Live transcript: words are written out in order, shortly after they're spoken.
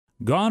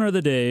Gone are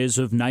the days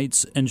of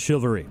knights and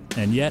chivalry,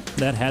 and yet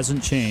that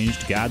hasn't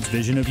changed God's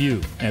vision of you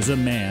as a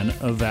man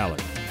of valor.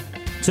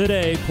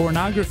 Today,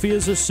 pornography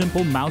is a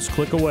simple mouse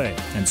click away,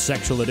 and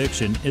sexual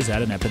addiction is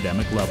at an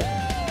epidemic level.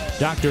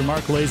 Dr.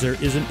 Mark Laser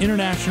is an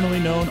internationally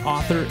known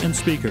author and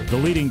speaker, the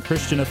leading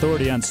Christian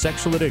authority on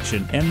sexual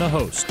addiction, and the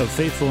host of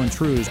Faithful and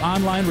True's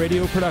online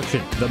radio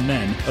production, the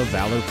Men of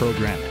Valor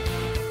program.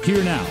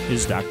 Here now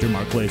is Dr.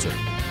 Mark Laser.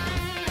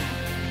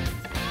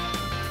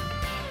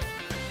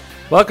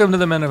 Welcome to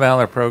the Men of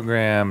Valor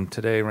program.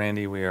 Today,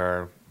 Randy, we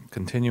are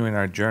continuing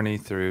our journey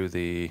through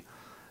the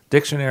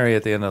dictionary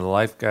at the end of the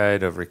life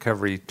guide of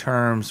recovery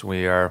terms.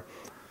 We are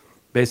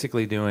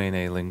basically doing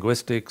a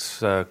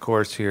linguistics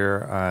course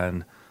here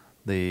on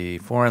the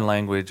foreign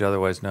language,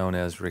 otherwise known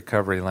as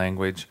recovery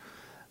language,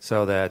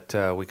 so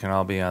that we can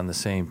all be on the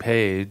same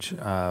page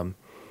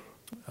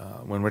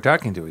when we're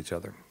talking to each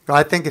other. Well,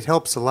 I think it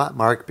helps a lot,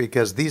 Mark,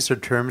 because these are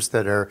terms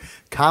that are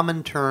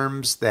common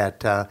terms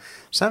that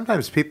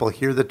sometimes people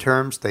hear the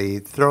terms, they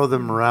throw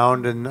them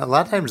around, and a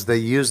lot of times they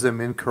use them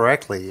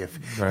incorrectly.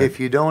 If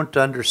you don't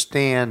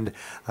understand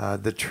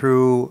the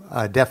true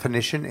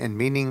definition and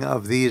meaning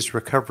of these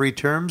recovery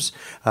terms,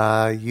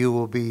 you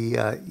will be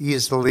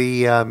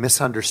easily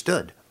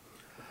misunderstood.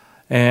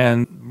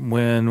 And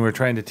when we're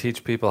trying to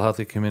teach people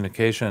healthy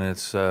communication,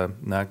 it's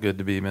not good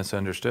to be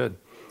misunderstood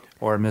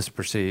or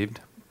misperceived.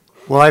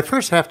 Well, I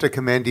first have to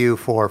commend you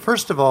for,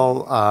 first of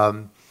all,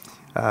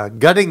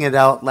 gutting it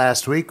out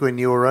last week when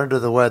you were under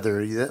the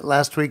weather.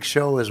 Last week's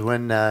show is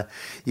when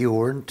you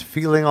weren't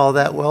feeling all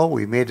that well.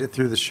 We made it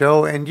through the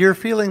show, and you're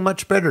feeling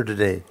much better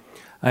today.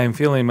 I am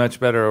feeling much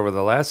better over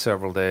the last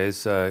several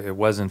days. It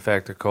was, in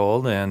fact, a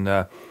cold,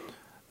 and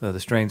the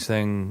strange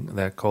thing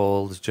that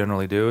colds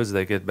generally do is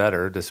they get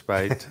better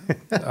despite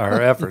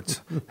our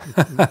efforts.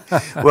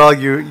 Well,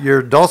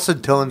 your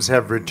dulcet tones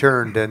have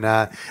returned, and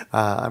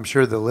I'm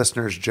sure the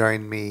listeners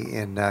join me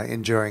in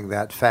enjoying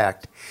that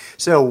fact.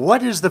 So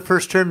what is the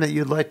first term that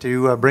you'd like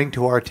to bring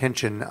to our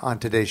attention on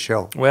today's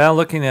show? Well,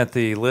 looking at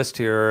the list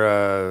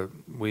here,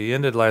 we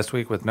ended last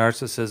week with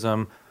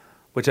narcissism,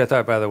 which I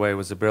thought, by the way,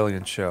 was a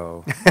brilliant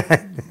show.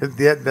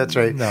 Yeah, that's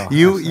right. No.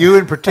 You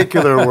in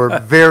particular were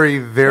very,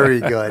 very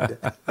good.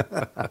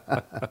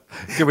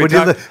 Would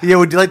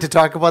you like to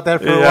talk about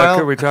that for a while?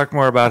 Could we talk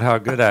more about how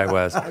good I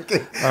was?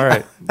 Okay. All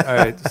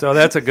right. So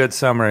that's a good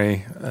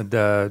summary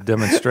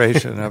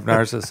demonstration of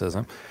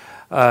narcissism.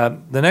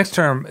 The next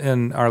term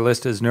in our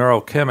list is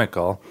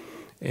neurochemical,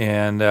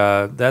 and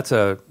that's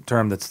a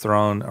term that's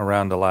thrown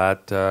around a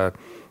lot.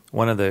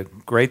 One of the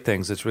great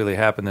things that's really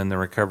happened in the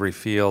recovery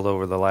field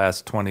over the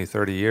last 20,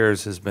 30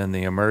 years has been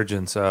the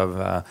emergence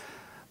of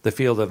the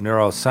field of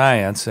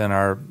neuroscience and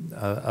our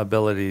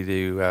ability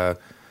to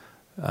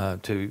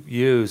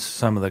use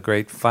some of the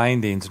great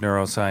findings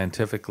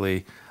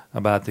neuroscientifically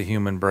about the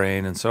human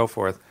brain and so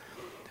forth.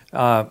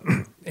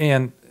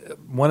 And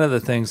one of the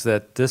things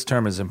that this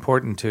term is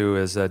important to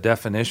is a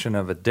definition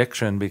of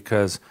addiction,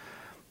 because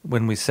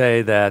when we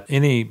say that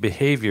any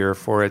behavior,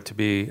 for it to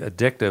be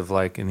addictive,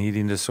 like an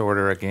eating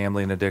disorder, a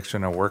gambling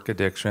addiction, a work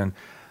addiction,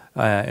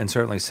 and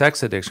certainly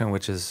sex addiction,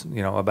 which is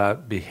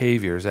about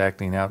behaviors,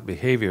 acting out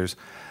behaviors,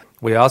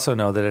 we also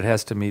know that it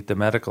has to meet the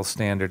medical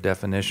standard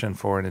definition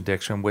for an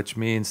addiction, which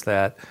means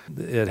that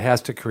it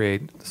has to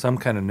create some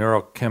kind of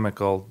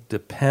neurochemical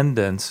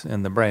dependence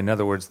in the brain. In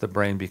other words, the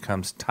brain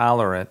becomes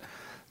tolerant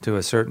to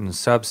a certain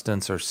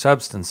substance or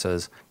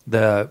substances.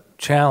 The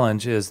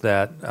challenge is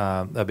that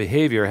a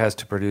behavior has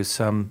to produce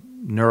some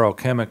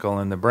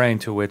neurochemical in the brain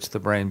to which the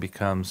brain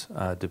becomes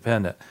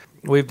dependent.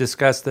 We've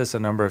discussed this a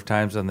number of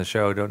times on the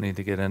show. Don't need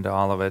to get into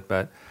all of it,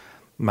 but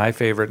my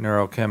favorite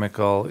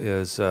neurochemical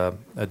is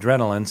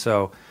adrenaline.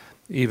 So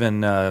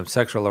even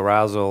sexual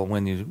arousal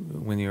when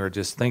you are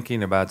just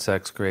thinking about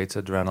sex creates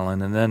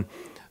adrenaline. And then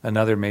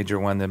another major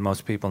one that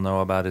most people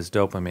know about is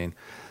dopamine.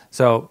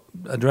 So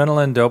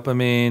adrenaline,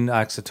 dopamine,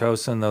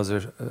 oxytocin,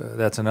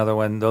 that's another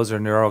one. Those are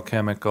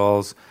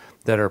neurochemicals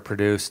that are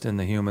produced in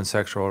the human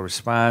sexual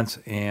response,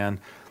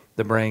 and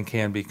the brain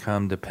can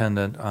become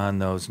dependent on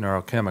those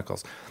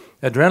neurochemicals.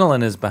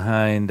 Adrenaline is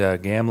behind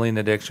gambling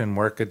addiction,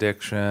 work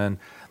addiction,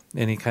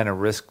 any kind of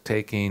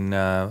risk-taking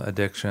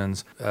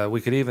addictions. We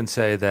could even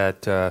say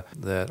that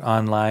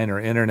online or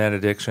internet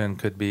addiction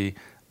could be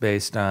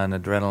based on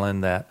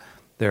adrenaline, that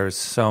there are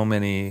so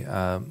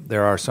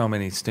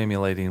many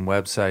stimulating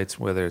websites,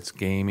 whether it's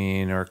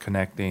gaming or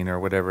connecting or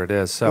whatever it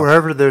is. So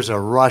wherever there's a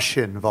rush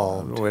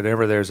involved.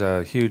 Whenever there's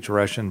a huge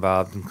rush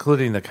involved,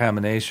 including the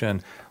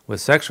combination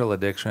with sexual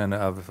addiction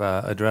of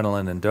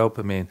adrenaline and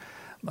dopamine,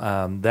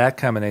 that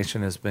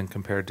combination has been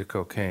compared to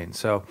cocaine.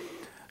 So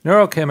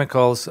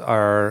neurochemicals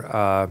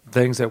are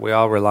things that we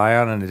all rely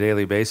on a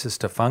daily basis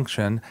to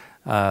function.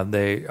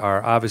 They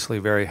are obviously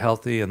very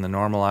healthy in the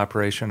normal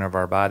operation of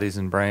our bodies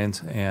and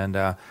brains,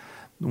 and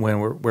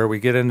where we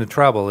get into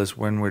trouble is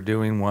when we're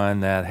doing one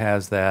that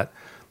has that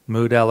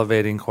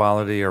mood-elevating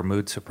quality or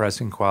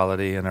mood-suppressing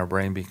quality, and our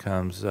brain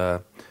becomes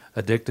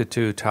addicted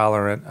to,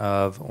 tolerant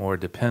of, or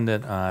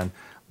dependent on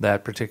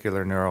that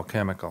particular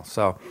neurochemical.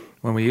 So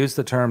when we use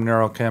the term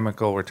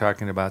neurochemical, we're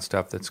talking about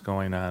stuff that's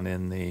going on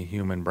in the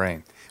human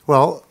brain.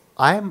 Well,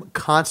 I'm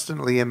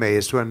constantly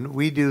amazed when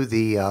we do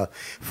the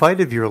Fight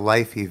of Your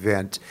Life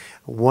event.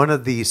 One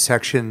of the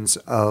sections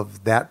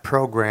of that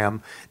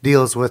program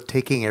deals with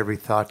taking every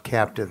thought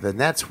captive, and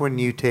that's when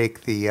you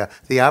take the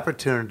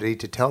opportunity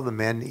to tell the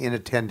men in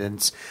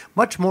attendance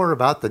much more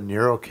about the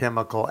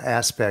neurochemical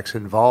aspects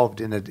involved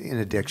in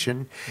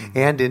addiction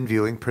and in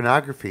viewing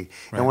pornography.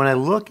 Right. And when I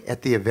look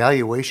at the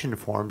evaluation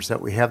forms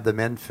that we have the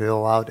men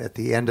fill out at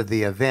the end of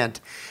the event,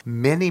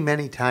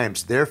 many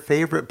times their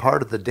favorite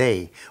part of the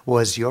day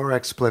was your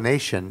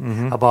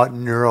explanation about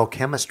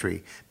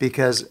neurochemistry,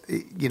 because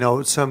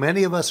so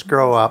many of us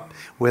grow up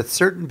with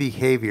certain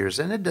behaviors,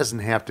 and it doesn't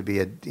have to be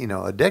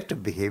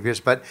addictive behaviors,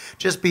 but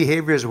just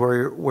behaviors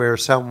where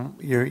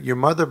your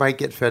mother might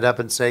get fed up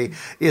and say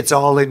it's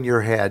all in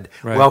your head.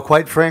 Right. Well,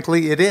 quite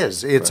frankly, it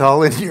is. It's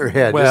all in your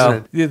head,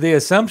 isn't it? The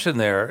assumption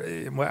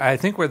there, I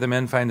think where the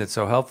men find it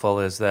so helpful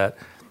is that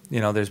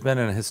there's been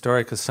a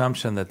historic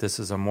assumption that this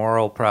is a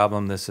moral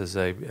problem, this is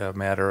a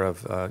matter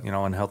of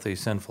unhealthy,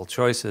 sinful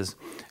choices,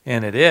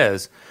 and it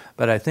is.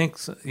 But I think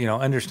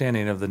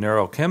understanding of the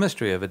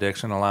neurochemistry of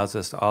addiction allows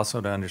us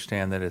also to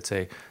understand that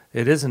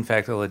it is in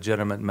fact a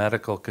legitimate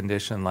medical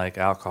condition like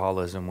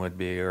alcoholism would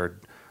be, or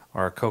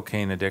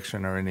cocaine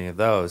addiction, or any of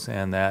those,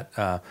 and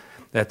that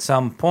at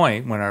some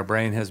point when our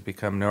brain has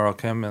become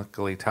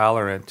neurochemically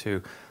tolerant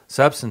to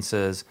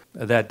substances,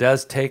 that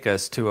does take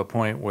us to a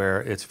point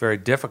where it's very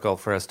difficult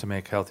for us to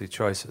make healthy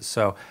choices.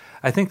 So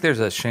I think there's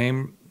a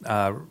shame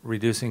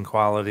reducing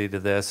quality to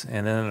this,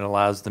 and then it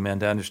allows the men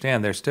to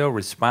understand they're still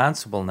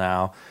responsible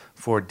now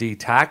for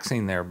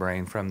detoxing their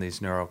brain from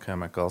these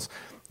neurochemicals.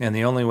 And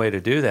the only way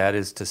to do that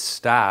is to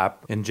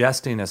stop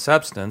ingesting a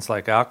substance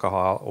like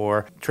alcohol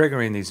or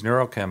triggering these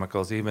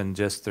neurochemicals even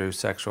just through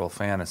sexual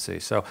fantasy.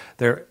 So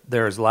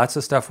there's lots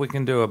of stuff we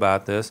can do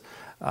about this.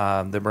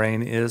 The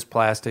brain is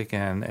plastic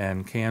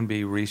and can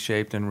be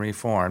reshaped and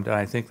reformed. And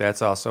I think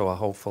that's also a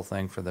hopeful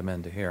thing for the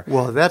men to hear.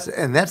 Well, that's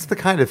the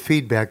kind of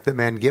feedback that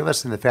men give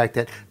us, in the fact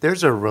that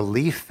there's a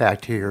relief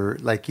factor here,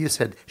 like you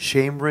said,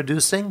 shame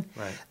reducing.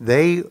 Right.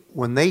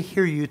 When they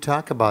hear you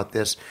talk about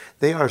this,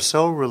 they are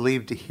so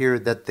relieved to hear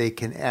that they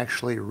can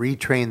actually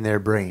retrain their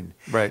brain.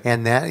 Right.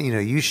 And that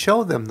you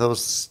show them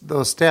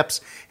those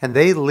steps, and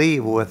they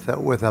leave with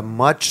a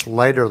much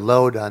lighter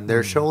load on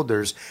their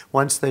shoulders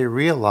once they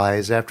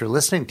realize, after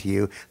listening to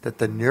you, that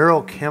the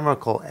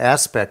neurochemical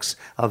aspects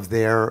of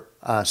their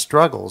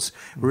struggles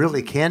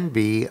really can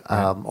be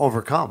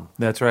overcome.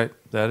 That's right.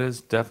 That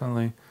is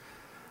definitely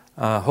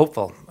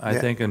hopeful. I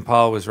think, and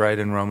Paul was right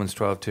in Romans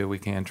 12:2, we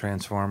can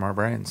transform our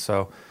brains.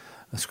 So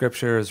the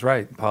Scripture is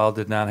right. Paul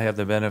did not have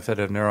the benefit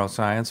of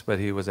neuroscience, but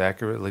he was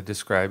accurately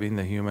describing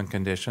the human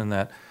condition,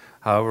 that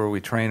however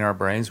we train our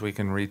brains, we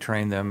can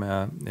retrain them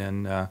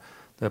in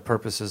the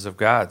purposes of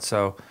God.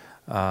 So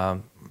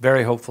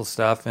very hopeful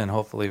stuff, and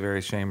hopefully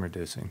very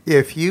shame-reducing.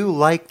 If you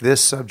like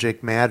this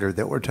subject matter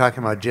that we're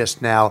talking about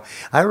just now,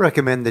 I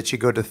recommend that you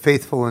go to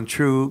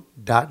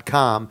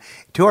faithfulandtrue.com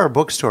to our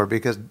bookstore,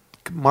 because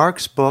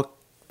Mark's book,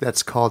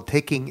 that's called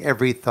Taking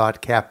Every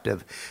Thought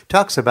Captive,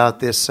 talks about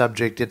this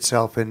subject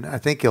itself, and I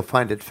think you'll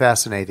find it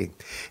fascinating.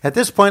 At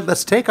this point,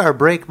 let's take our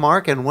break,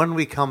 Mark, and when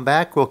we come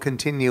back, we'll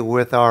continue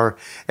with our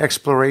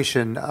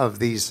exploration of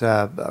these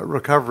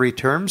recovery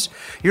terms.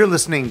 You're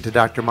listening to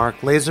Dr.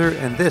 Mark Laser,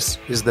 and this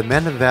is the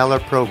Men of Valor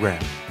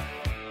program.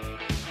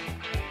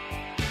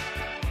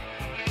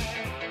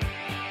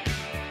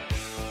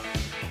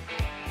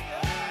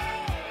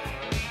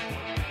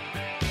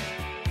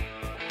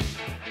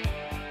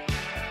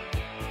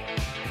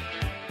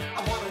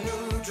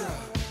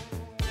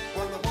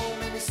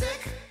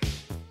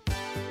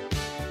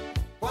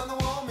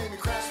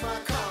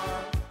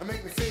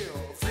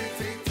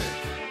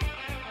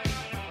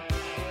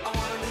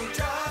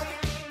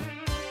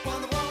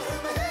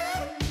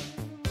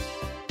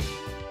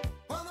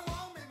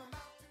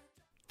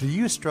 Do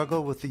you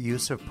struggle with the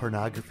use of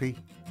pornography?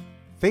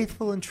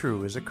 Faithful and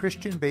True is a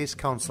Christian-based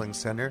counseling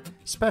center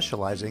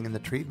specializing in the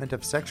treatment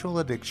of sexual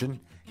addiction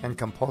and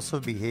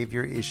compulsive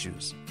behavior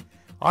issues.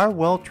 Our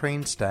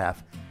well-trained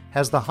staff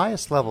has the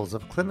highest levels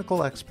of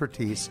clinical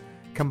expertise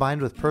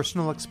combined with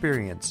personal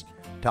experience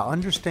to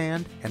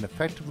understand and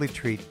effectively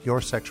treat your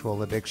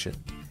sexual addiction.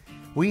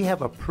 We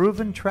have a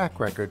proven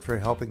track record for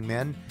helping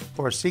men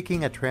who are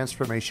seeking a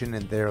transformation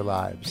in their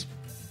lives.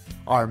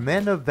 Our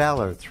Men of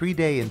Valor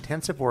 3-day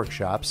intensive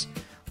workshops,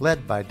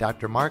 led by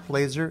Dr. Mark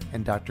Laser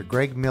and Dr.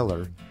 Greg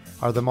Miller,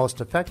 are the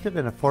most effective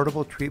and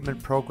affordable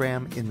treatment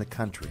program in the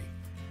country.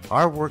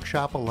 Our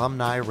workshop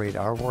alumni rate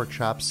our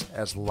workshops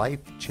as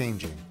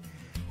life-changing.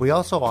 We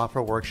also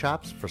offer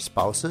workshops for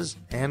spouses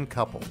and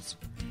couples.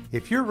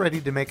 If you're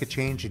ready to make a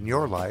change in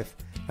your life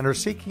and are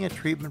seeking a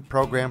treatment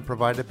program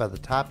provided by the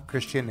top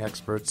Christian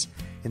experts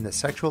in the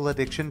sexual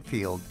addiction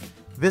field,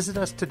 visit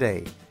us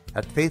today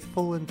at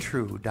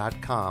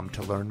faithfulandtrue.com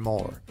to learn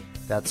more.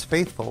 That's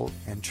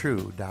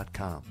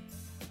faithfulandtrue.com.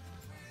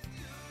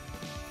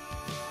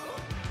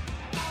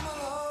 I'm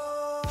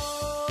alone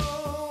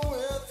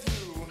with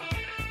you.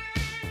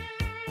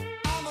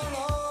 I'm alone.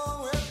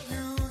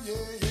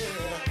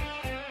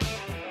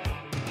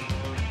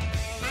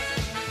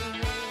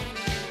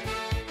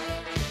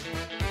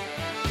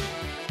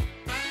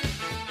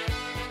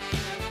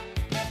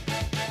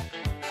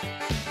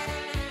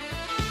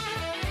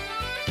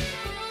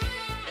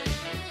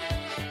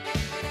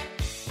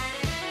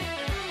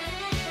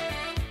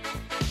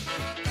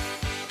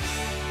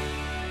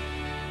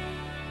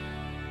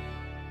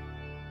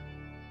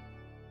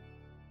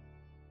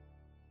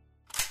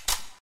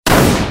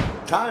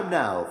 Time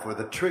now for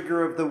the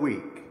Trigger of the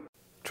Week.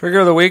 Trigger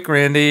of the week,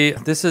 Randy.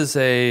 This is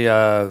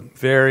a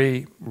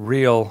very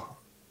real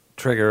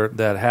trigger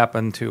that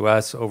happened to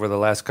us over the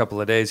last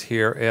couple of days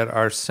here at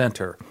our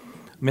center.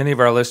 Many of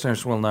our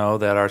listeners will know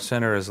that our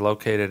center is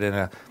located in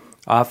an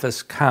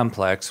office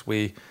complex.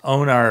 We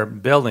own our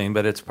building,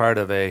 but it's part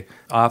of a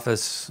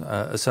office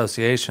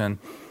association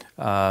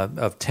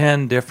of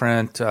 10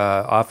 different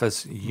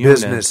office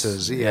units.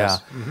 Businesses, yes.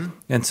 Yeah. Mm-hmm.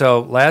 And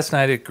so last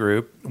night at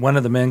group, one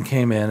of the men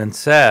came in and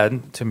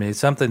said to me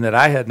something that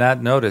I had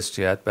not noticed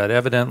yet, but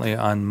evidently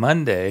on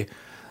Monday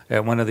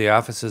at one of the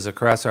offices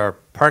across our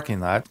parking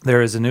lot,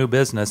 there is a new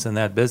business, and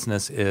that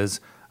business is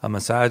a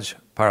massage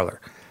parlor.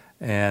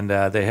 And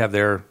they have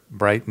their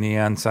bright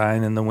neon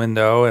sign in the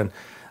window, and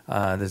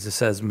this just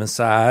says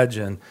massage.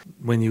 And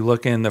when you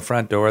look in the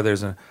front door,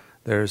 there's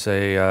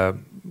a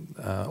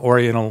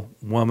Oriental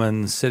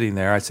woman sitting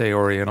there. I say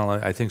Oriental.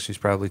 I think she's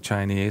probably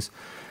Chinese.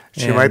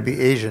 She might be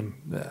Asian.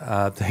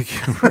 Thank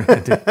you,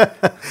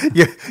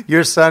 Randy.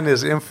 Your son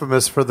is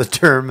infamous for the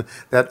term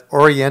that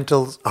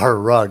Orientals are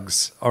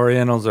rugs.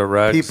 Orientals are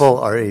rugs. People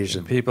are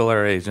Asian. People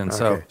are Asian. Okay.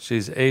 So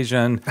she's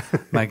Asian.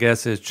 My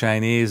guess is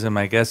Chinese, and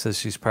my guess is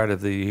she's part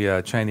of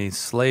the Chinese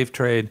slave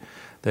trade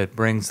that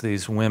brings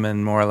these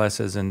women more or less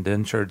as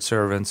indentured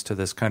servants to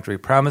this country,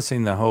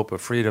 promising the hope of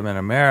freedom in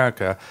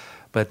America.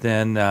 But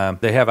then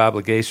they have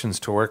obligations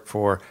to work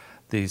for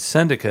these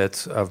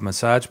syndicates of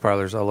massage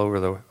parlors all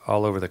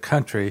over the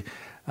country,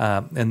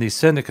 and these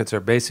syndicates are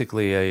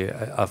basically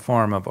a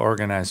form of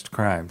organized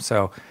crime.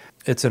 So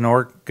it's an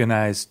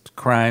organized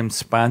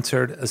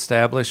crime-sponsored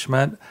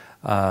establishment.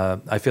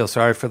 I feel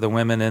sorry for the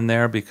women in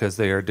there because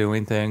they are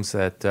doing things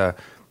that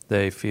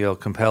they feel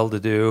compelled to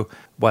do,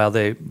 while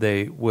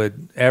they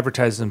would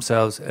advertise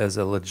themselves as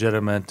a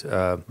legitimate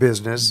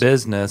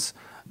business.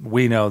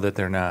 We know that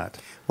they're not.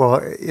 Well,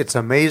 it's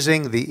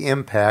amazing the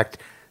impact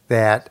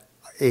that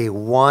a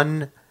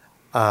one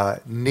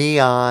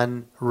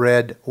neon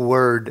red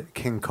word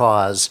can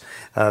cause,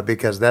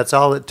 because that's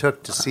all it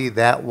took to see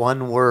that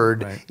one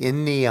word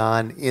in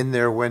neon in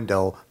their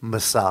window,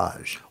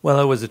 massage.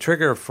 Well, it was a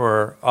trigger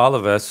for all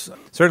of us.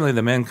 Certainly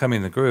the men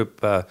coming to the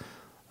group,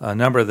 a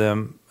number of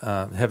them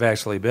have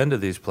actually been to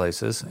these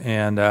places,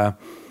 and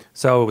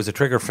so it was a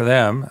trigger for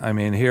them. I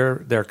mean,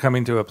 here they're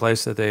coming to a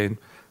place that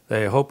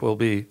they hope will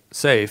be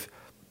safe,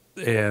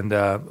 and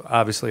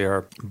obviously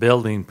our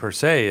building per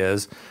se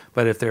is,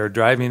 but if they're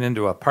driving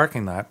into a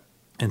parking lot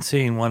and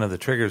seeing one of the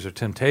triggers or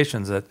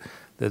temptations that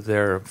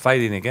they're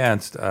fighting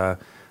against, that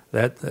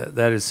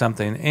is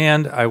something.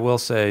 And I will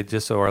say,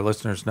 just so our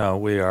listeners know,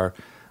 we are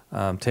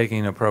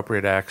taking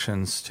appropriate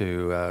actions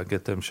to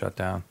get them shut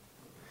down.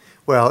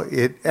 Well,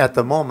 at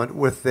the moment,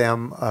 with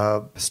them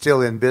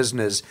still in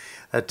business,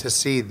 to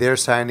see their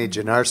signage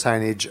and our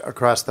signage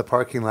across the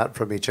parking lot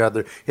from each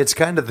other, it's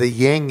kind of the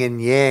yin and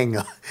yang.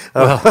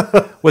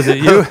 Well, was it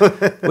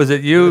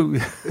you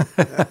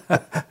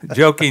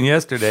joking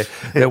yesterday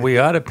that we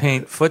ought to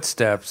paint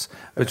footsteps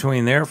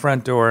between their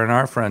front door and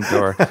our front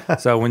door,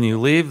 so when you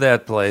leave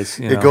that place,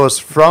 it goes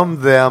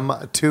from them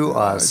to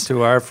us,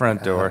 to our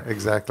front door.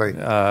 Exactly.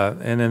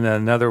 And then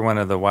another one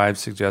of the wives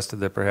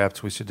suggested that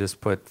perhaps we should just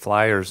put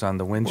flyers on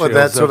the windshields. Well,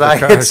 that's what I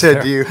had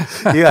said to you.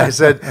 Yeah, I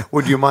said,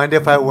 would you mind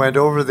if I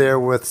went over there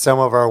with some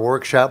of our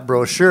workshop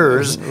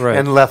brochures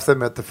and left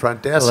them at the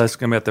front desk? Left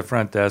them at the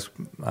front desk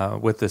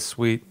with this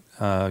sweet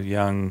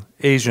young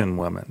Asian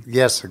woman.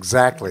 Yes,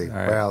 exactly.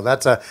 Right. Well,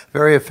 that's a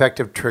very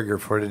effective trigger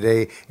for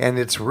today, and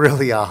it's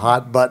really a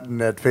hot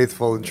button at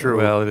Faithful and True.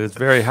 Well, it is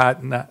very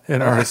hot in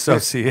our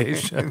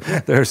association.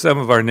 There are some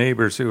of our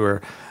neighbors who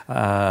are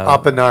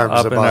up in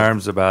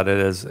arms about it,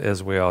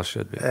 as we all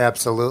should be.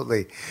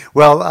 Absolutely.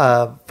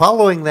 Well,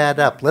 following that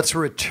up, let's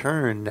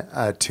return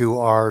to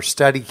our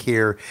study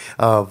here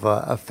of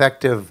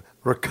effective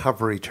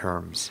recovery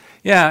terms.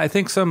 Yeah, I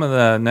think some of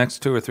the next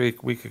two or three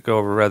we could go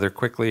over rather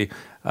quickly.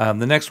 The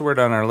next word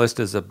on our list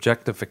is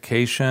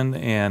objectification,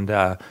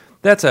 and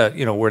that's a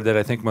word that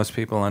I think most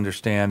people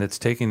understand. It's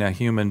taking a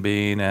human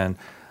being and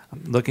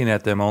looking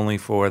at them only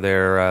for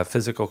their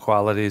physical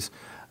qualities.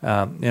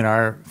 In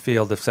our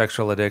field of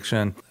sexual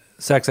addiction,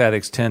 sex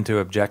addicts tend to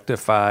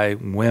objectify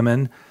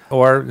women,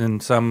 or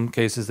in some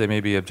cases they may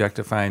be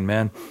objectifying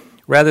men,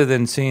 rather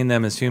than seeing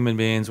them as human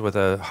beings with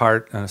a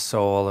heart and a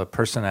soul, a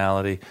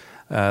personality.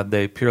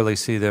 They purely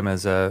see them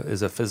as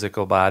a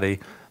physical body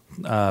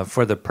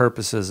for the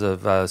purposes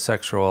of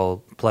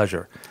sexual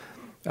pleasure.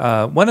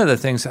 One of the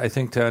things I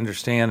think to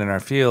understand in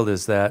our field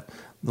is that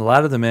a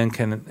lot of the men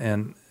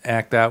can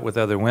act out with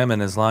other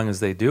women as long as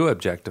they do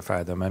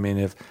objectify them. I mean,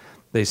 if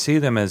they see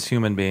them as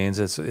human beings,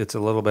 it's a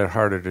little bit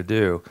harder to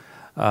do.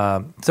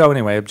 So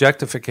anyway,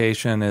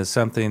 objectification is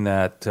something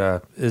that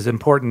is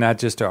important not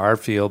just to our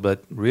field,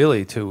 but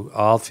really to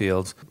all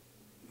fields.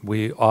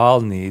 We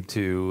all need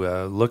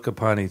to look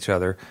upon each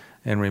other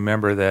and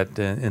remember that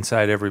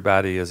inside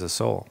everybody is a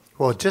soul.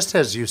 Well, just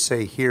as you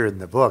say here in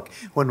the book,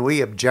 when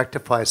we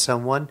objectify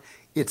someone,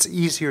 it's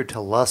easier to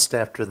lust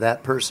after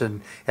that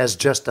person as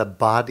just a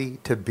body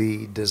to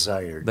be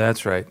desired.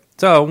 That's right.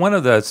 So one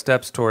of the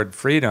steps toward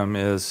freedom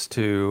is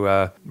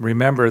to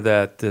remember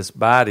that this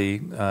body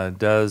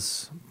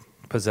does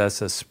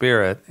possess a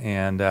spirit,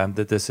 and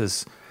that this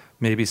is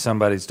maybe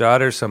somebody's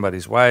daughter,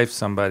 somebody's wife,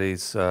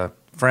 somebody's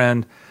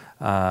friend.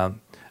 Going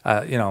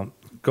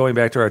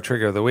back to our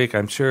trigger of the week,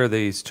 I'm sure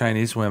these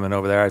Chinese women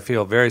over there, I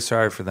feel very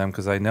sorry for them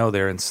because I know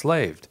they're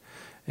enslaved.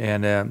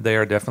 And they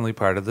are definitely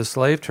part of the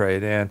slave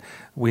trade. And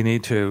we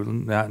need to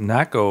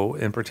not go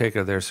in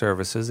particular their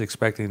services,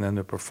 expecting them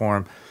to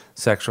perform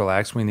sexual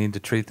acts. We need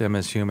to treat them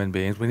as human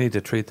beings. We need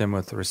to treat them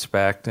with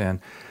respect. And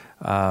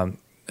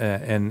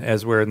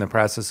as we're in the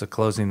process of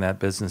closing that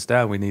business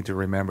down, we need to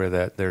remember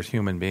that there's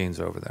human beings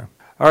over there.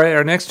 All right,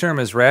 our next term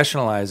is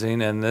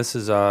rationalizing, and this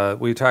is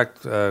we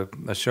talked a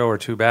show or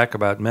two back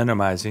about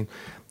minimizing.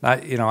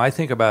 I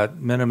think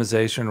about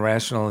minimization,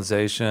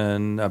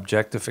 rationalization,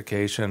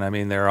 objectification. I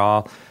mean, they're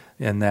all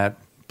in that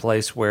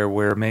place where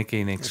we're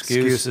making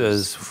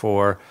excuses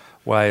for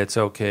why it's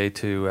okay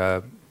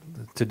to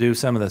do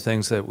some of the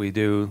things that we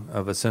do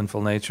of a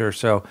sinful nature.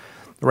 So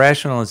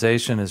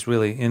rationalization is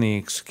really any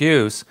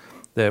excuse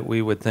that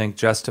we would think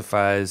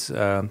justifies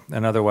an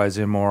otherwise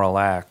immoral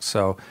act.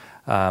 So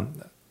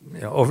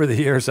over the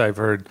years, I've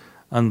heard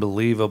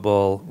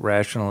unbelievable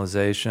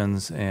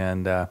rationalizations,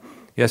 and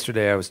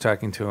yesterday I was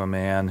talking to a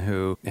man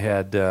who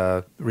had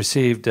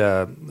received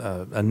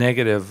a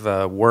negative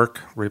work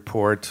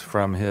report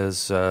from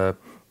his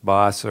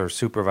boss or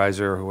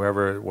supervisor or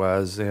whoever it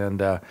was,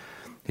 and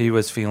he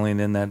was feeling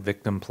in that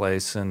victim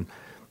place, and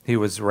he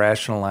was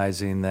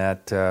rationalizing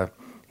that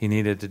he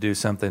needed to do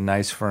something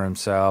nice for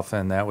himself,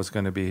 and that was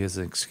going to be his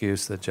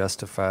excuse that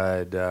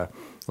justified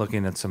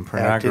looking at some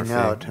pornography.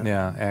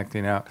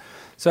 Acting out.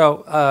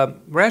 So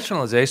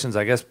rationalizations,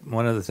 I guess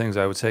one of the things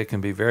I would say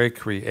can be very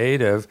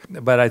creative,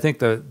 but I think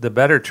the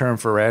better term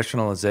for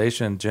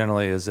rationalization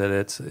generally is that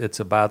it's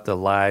about the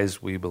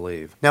lies we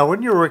believe. Now,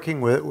 when you're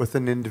working with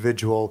an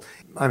individual,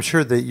 I'm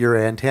sure that your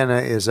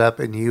antenna is up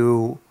and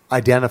you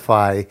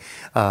identify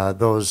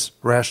those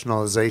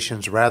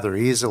rationalizations rather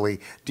easily.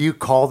 Do you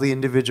call the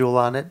individual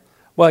on it?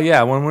 Well,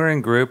 yeah, when we're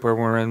in group or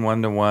we're in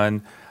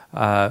one-to-one,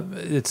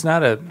 it's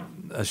not a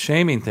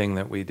shaming thing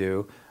that we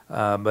do,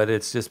 but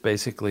it's just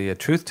basically a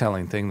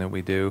truth-telling thing that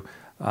we do.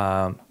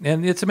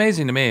 And it's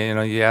amazing to me,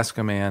 you ask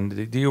a man,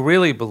 do you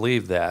really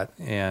believe that?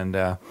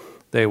 And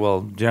they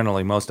will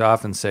generally most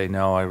often say,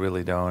 no, I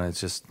really don't. It's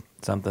just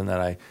something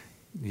that I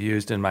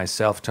used in my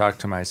self-talk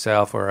to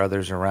myself or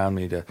others around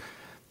me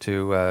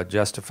to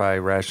justify,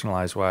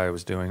 rationalize why I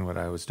was doing what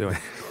I was doing.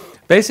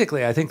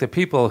 Basically, I think the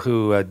people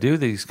who do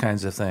these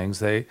kinds of things,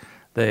 they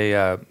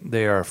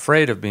are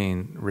afraid of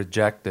being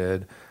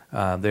rejected.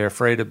 They're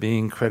afraid of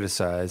being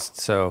criticized,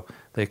 so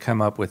they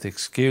come up with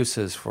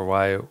excuses for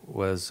why it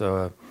was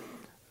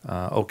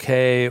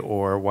okay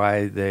or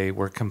why they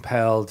were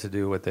compelled to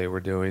do what they were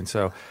doing.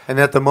 So, and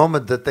at the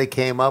moment that they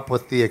came up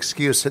with the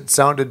excuse, it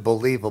sounded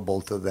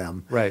believable to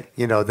them. Right.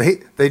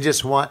 They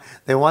just want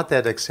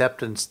that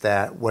acceptance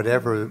that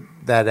whatever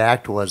that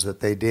act was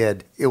that they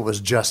did, it was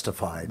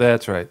justified.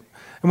 That's right.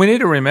 And we need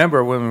to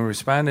remember when we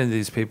respond to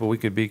these people, we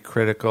could be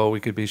critical, we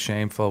could be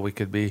shameful, we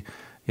could be,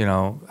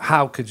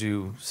 how could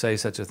you say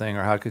such a thing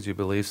or how could you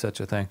believe such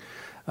a thing?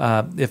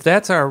 If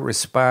that's our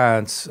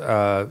response,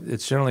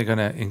 it's generally going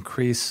to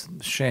increase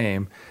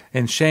shame.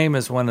 And shame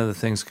is one of the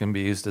things that can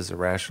be used as a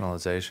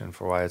rationalization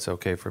for why it's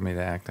okay for me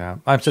to act out.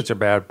 I'm such a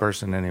bad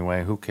person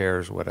anyway. Who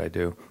cares what I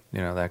do?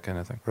 That kind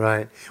of thing.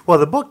 Right. Well,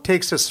 the book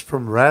takes us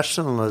from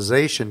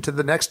rationalization to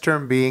the next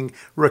term being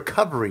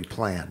recovery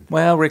plan.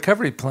 Well,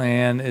 recovery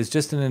plan is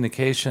just an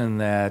indication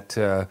that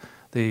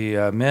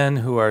the men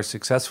who are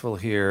successful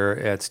here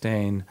at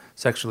staying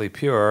sexually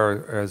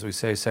pure, or as we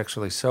say,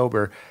 sexually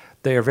sober,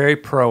 they are very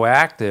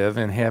proactive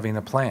in having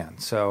a plan.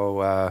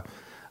 So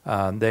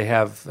they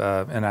have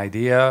an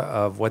idea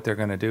of what they're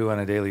going to do on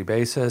a daily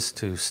basis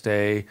to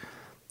stay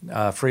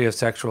free of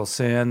sexual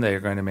sin. They're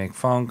going to make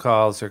phone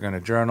calls. They're going to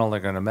journal. They're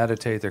going to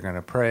meditate. They're going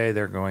to pray.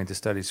 They're going to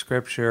study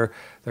Scripture.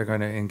 They're going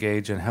to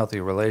engage in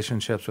healthy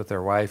relationships with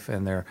their wife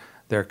and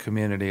their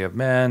community of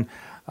men.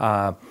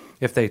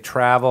 If they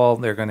travel,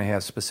 they're going to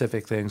have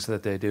specific things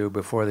that they do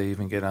before they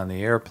even get on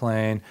the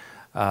airplane.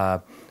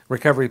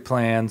 Recovery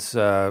plans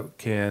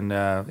can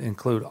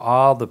include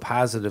all the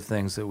positive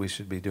things that we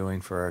should be doing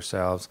for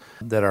ourselves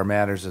that are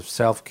matters of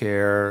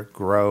self-care,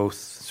 growth,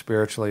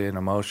 spiritually and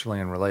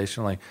emotionally and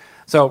relationally.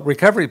 So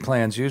recovery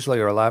plans usually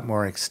are a lot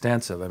more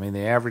extensive. I mean,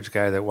 the average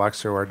guy that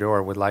walks through our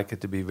door would like it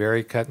to be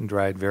very cut and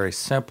dried, very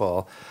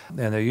simple,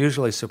 and they're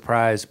usually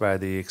surprised by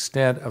the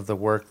extent of the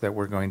work that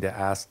we're going to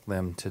ask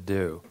them to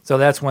do. So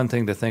that's one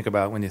thing to think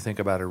about when you think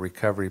about a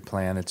recovery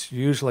plan. It's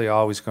usually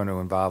always going to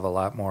involve a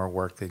lot more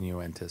work than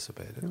you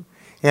anticipated.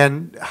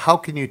 And how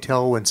can you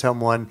tell when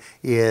someone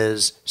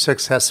is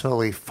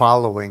successfully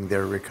following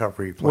their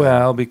recovery plan?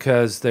 Well,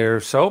 because they're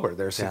sober,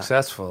 they're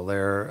successful,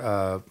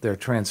 they're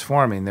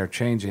transforming, they're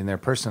changing,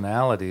 their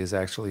personality is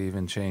actually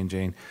even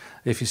changing.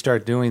 If you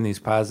start doing these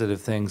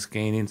positive things,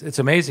 it's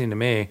amazing to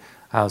me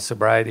how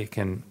sobriety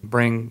can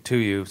bring to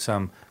you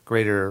some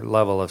greater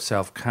level of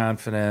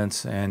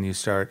self-confidence, and you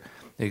start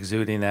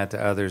exuding that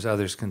to others.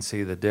 Others can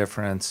see the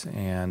difference.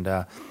 And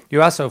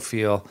you also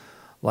feel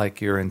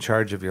like you're in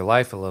charge of your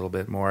life a little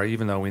bit more.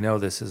 Even though we know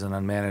this is an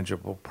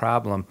unmanageable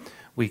problem,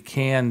 we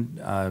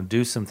can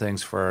do some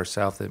things for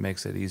ourselves that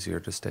makes it easier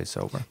to stay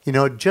sober.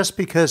 Just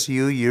because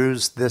you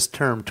used this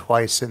term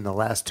twice in the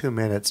last 2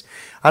 minutes,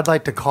 I'd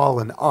like to call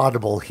an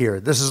audible here.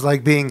 This is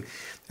like being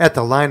at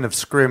the line of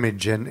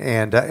scrimmage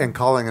and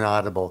calling an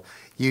audible.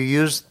 You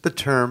used the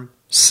term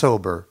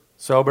sober.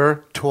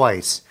 Sober?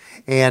 Twice.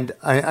 And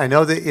I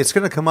know that it's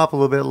going to come up a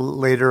little bit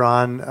later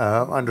on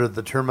under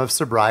the term of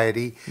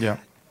sobriety. Yeah.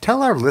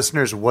 Tell our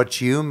listeners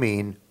what you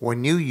mean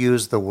when you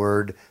use the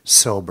word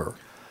sober.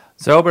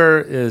 Sober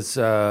is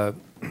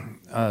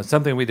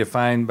something we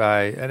define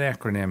by an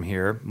acronym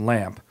here,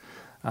 LAMP,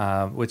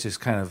 which is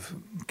kind of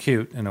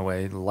cute in a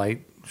way.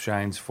 Light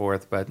shines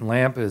forth, but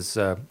LAMP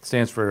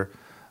stands for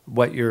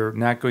what you're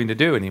not going to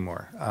do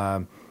anymore.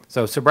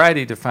 So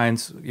sobriety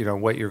defines,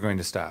 what you're going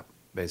to stop,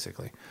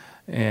 basically.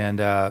 And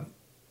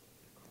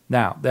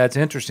now that's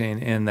interesting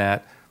in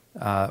that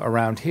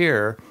around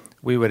here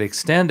we would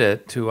extend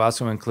it to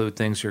also include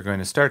things you're going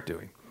to start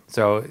doing.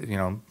 So,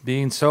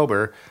 being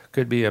sober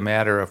could be a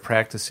matter of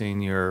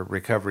practicing your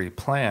recovery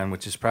plan,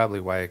 which is probably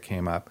why it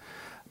came up.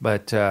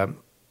 But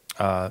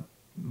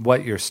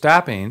what you're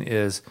stopping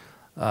is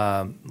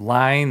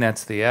lying.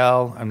 That's the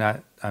L.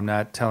 I'm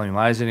not telling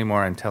lies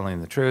anymore. I'm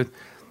telling the truth.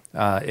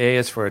 A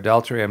is for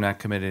adultery. I'm not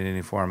committing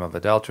any form of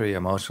adultery,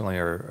 emotionally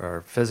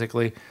or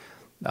physically.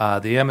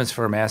 The M is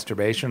for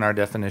masturbation. Our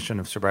definition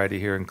of sobriety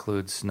here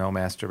includes no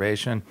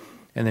masturbation.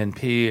 And then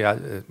P,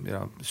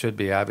 should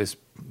be obvious.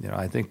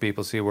 I think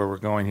people see where we're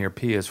going here.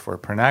 P is for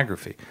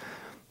pornography.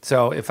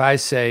 So if I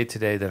say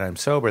today that I'm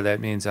sober, that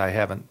means I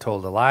haven't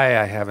told a lie,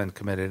 I haven't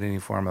committed any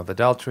form of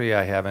adultery,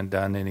 I haven't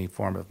done any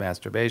form of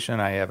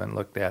masturbation, I haven't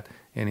looked at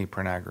any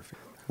pornography.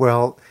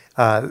 Well,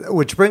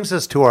 which brings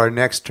us to our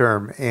next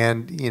term.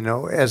 And,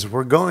 as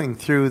we're going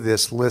through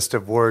this list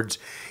of words,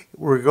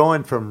 we're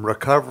going from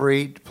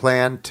recovery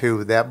plan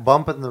to that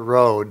bump in the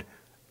road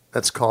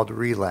that's called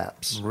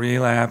relapse.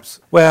 Relapse.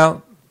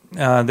 Well,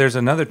 there's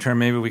another term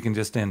maybe we can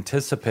just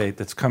anticipate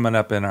that's coming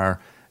up in our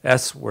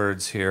S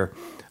words here,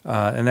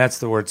 and that's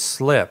the word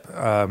slip.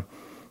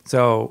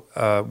 So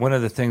one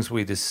of the things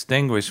we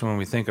distinguish when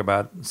we think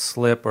about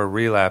slip or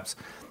relapse,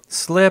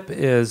 slip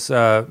is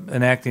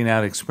an acting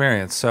out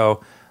experience.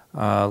 So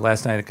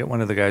last night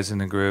one of the guys in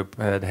the group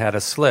had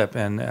a slip,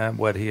 and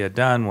what he had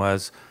done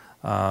was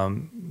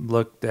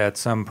looked at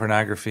some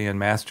pornography and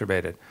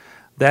masturbated.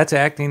 That's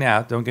acting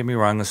out. Don't get me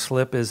wrong. The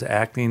slip is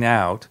acting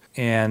out.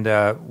 And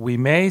we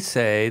may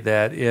say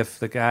that if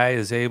the guy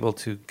is able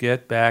to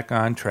get back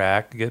on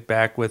track, get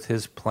back with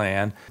his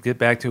plan, get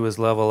back to his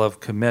level of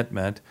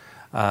commitment,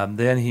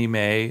 then he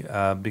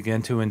may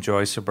begin to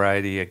enjoy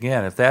sobriety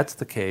again. If that's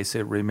the case,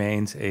 it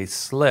remains a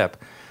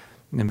slip.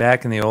 And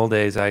back in the old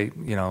days,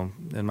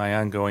 in my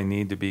ongoing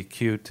need to be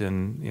cute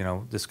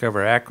and,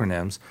 discover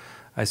acronyms,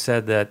 I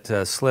said that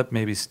SLIP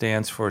maybe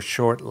stands for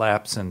short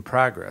lapse in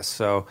progress.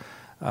 So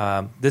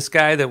this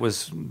guy that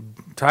was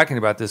talking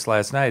about this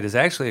last night is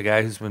actually a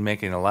guy who's been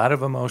making a lot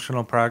of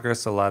emotional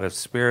progress, a lot of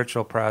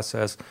spiritual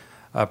progress,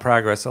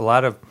 a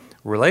lot of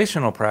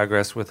relational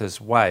progress with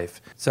his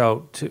wife.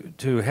 So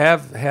to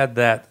have had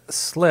that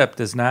slip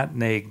does not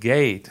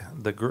negate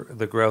the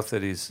growth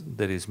that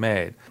he's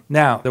made.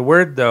 Now, the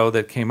word, though,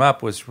 that came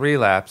up was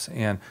relapse,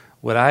 and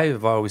what I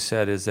have always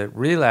said is that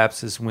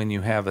relapse is when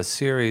you have a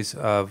series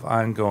of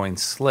ongoing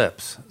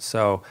slips.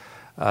 So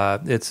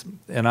it's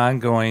an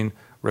ongoing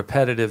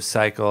repetitive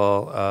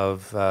cycle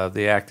of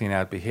the acting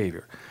out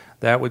behavior.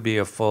 That would be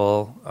a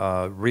full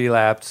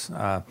relapse.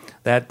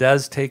 That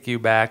does take you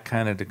back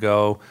kind of to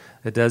go.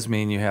 It does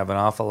mean you have an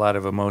awful lot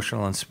of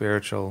emotional and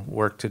spiritual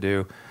work to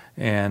do,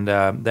 and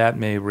that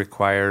may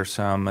require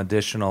some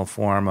additional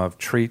form of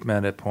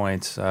treatment at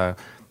points,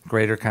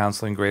 greater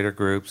counseling, greater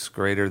groups,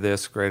 greater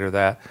this, greater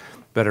that.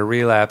 But a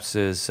relapse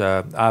is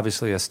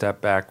obviously a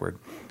step backward.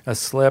 A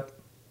slip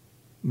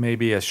may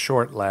be a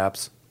short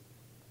lapse.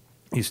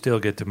 You still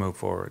get to move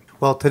forward.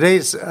 Well,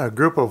 today's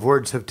group of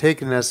words have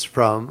taken us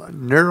from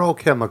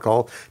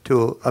neurochemical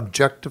to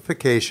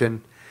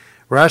objectification,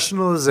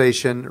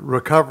 rationalization,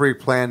 recovery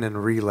plan,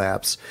 and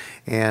relapse.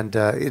 And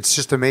it's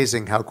just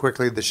amazing how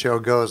quickly the show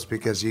goes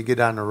because you get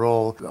on a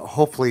roll.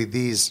 Hopefully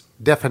these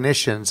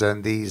definitions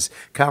and these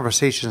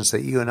conversations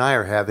that you and I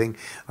are having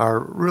are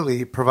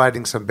really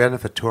providing some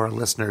benefit to our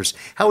listeners.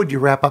 How would you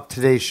wrap up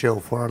today's show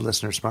for our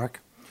listeners,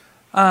 Mark?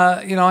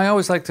 I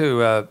always like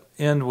to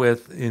end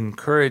with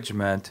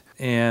encouragement.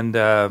 And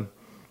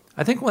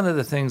I think one of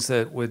the things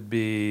that would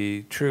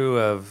be true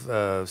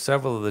of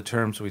several of the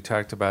terms we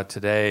talked about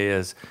today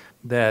is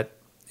that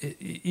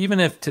even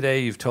if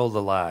today you've told a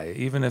lie,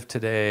 even if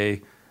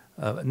today,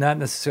 not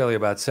necessarily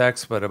about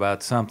sex, but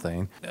about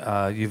something,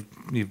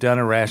 you've done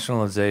a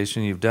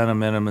rationalization, you've done a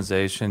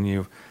minimization,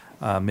 you've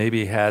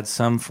maybe had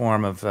some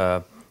form of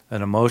an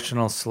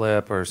emotional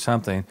slip or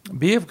something,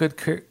 be of good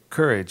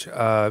courage.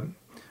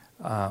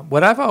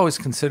 What I've always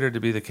considered to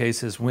be the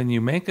case is when you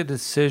make a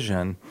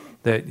decision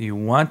that you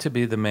want to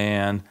be the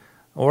man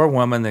or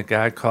woman that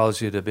God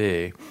calls you to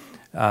be,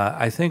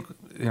 I think,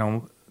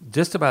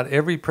 just about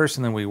every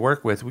person that we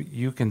work with,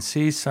 you can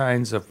see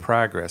signs of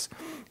progress.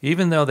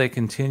 Even though they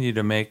continue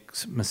to make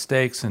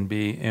mistakes and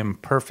be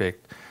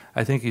imperfect,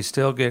 I think you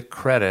still get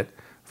credit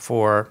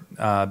for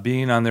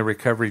being on the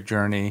recovery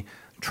journey,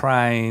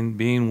 trying,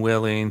 being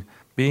willing,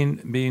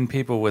 being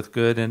people with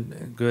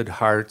good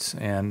hearts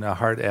and a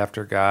heart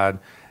after God.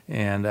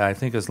 And I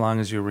think as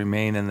long as you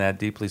remain in that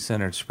deeply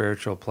centered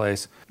spiritual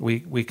place,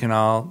 we can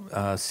all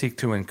seek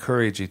to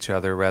encourage each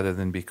other rather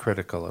than be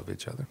critical of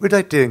each other. We'd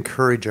like to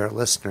encourage our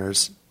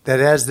listeners that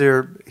as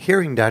they're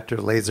hearing Dr.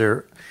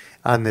 Laser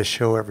on this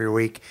show every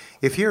week,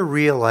 if you're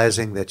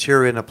realizing that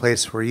you're in a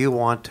place where you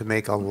want to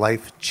make a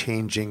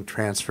life-changing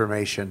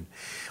transformation,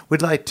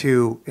 we'd like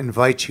to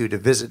invite you to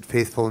visit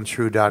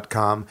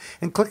faithfulandtrue.com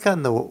and click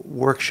on the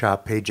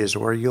workshop pages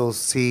where you'll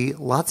see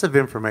lots of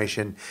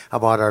information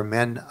about our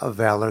Men of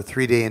Valor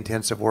 3-day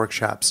intensive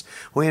workshops.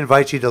 We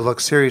invite you to look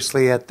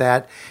seriously at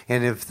that,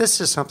 and if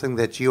this is something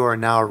that you are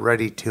now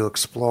ready to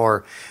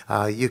explore,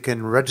 you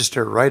can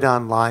register right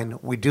online.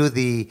 We do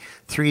the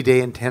 3-day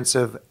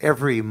intensive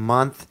every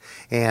month,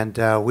 and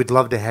we'd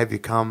love to have you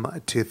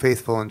come to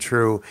Faithful and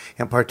True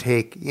and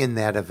partake in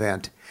that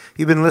event.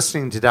 You've been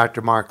listening to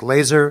Dr. Mark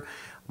Laser.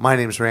 My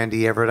name is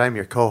Randy Everett. I'm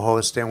your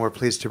co-host, and we're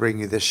pleased to bring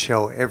you this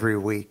show every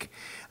week.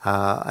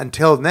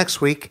 Until next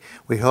week,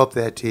 we hope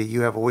that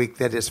you have a week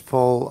that is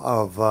full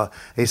of a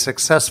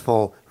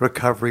successful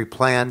recovery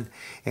plan,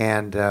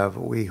 and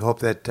we hope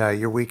that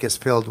your week is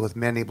filled with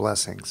many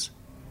blessings.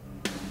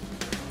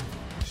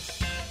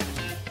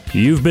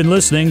 You've been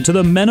listening to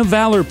the Men of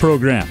Valor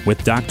program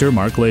with Dr.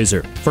 Mark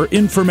Laser. For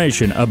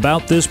information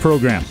about this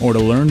program or to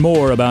learn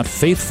more about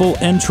Faithful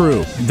and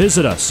True,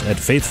 visit us at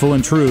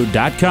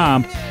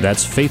faithfulandtrue.com.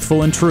 That's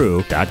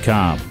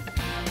faithfulandtrue.com.